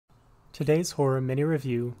Today's horror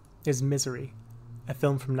mini-review is Misery, a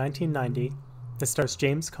film from 1990 that stars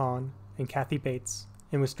James Caan and Kathy Bates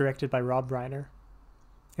and was directed by Rob Reiner.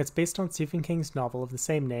 It's based on Stephen King's novel of the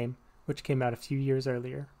same name, which came out a few years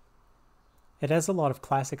earlier. It has a lot of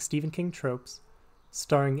classic Stephen King tropes,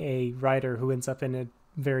 starring a writer who ends up in a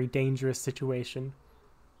very dangerous situation,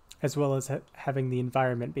 as well as having the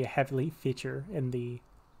environment be a heavily feature in the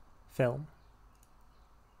film.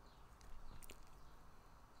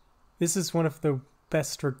 This is one of the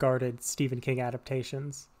best regarded Stephen King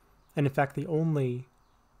adaptations, and in fact the only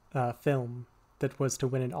film that was to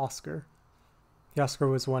win an Oscar. The Oscar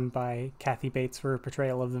was won by Kathy Bates for her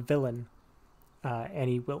portrayal of the villain,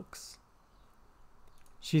 Annie Wilkes.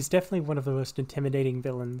 She's definitely one of the most intimidating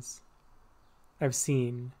villains I've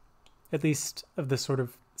seen, at least of the sort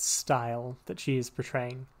of style that she is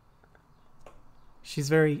portraying. She's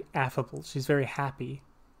very affable, she's very happy,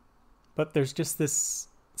 but there's just this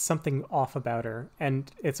something off about her, and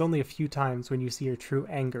it's only a few times when you see her true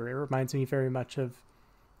anger. It reminds me very much of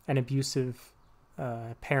an abusive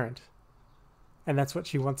parent, and that's what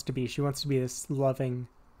she wants to be. She wants to be this loving,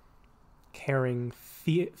 caring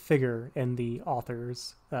figure in the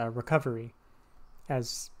author's recovery,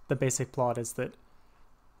 as the basic plot is that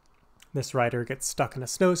this writer gets stuck in a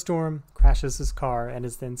snowstorm, crashes his car, and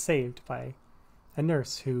is then saved by a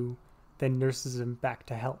nurse who then nurses him back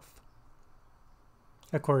to health.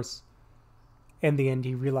 Of course, in the end,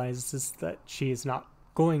 he realizes that she is not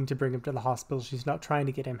going to bring him to the hospital. She's not trying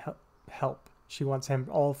to get him help. She wants him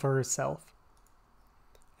all for herself.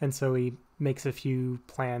 And so he makes a few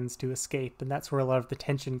plans to escape, and that's where a lot of the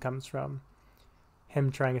tension comes from.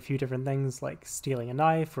 Him trying a few different things, like stealing a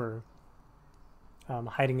knife or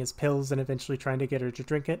hiding his pills and eventually trying to get her to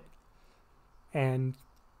drink it. And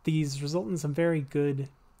these result in some very good,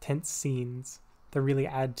 tense scenes that really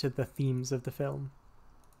add to the themes of the film.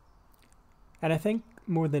 And I think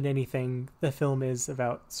more than anything, the film is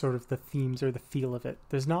about sort of the themes or the feel of it.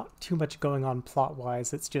 There's not too much going on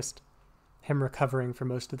plot-wise. It's just him recovering for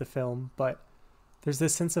most of the film, but there's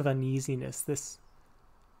this sense of uneasiness, this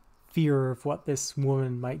fear of what this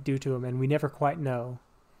woman might do to him, and we never quite know.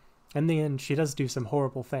 In the end, she does do some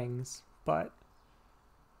horrible things, but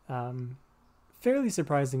fairly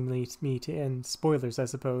surprisingly to me to end, spoilers I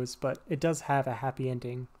suppose, but it does have a happy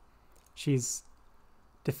ending. She's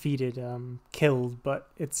defeated, killed, but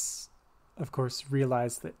it's of course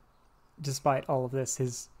realized that despite all of this,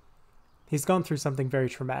 he's gone through something very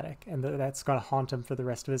traumatic, and that's going to haunt him for the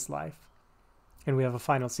rest of his life. And we have a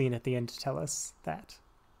final scene at the end to tell us that.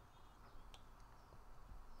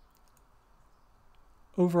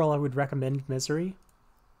 Overall, I would recommend Misery.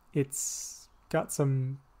 It's got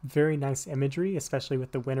some very nice imagery, especially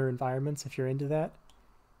with the winter environments if you're into that,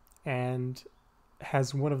 and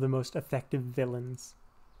has one of the most effective villains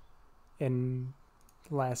in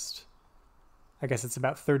the last, I guess it's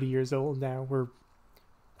about 30 years old now. We're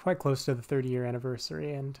quite close to the 30-year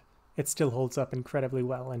anniversary, and it still holds up incredibly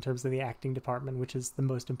well in terms of the acting department, which is the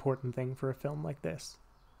most important thing for a film like this.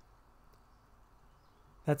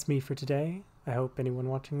 That's me for today. I hope anyone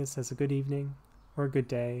watching this has a good evening, or a good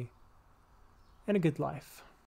day, and a good life.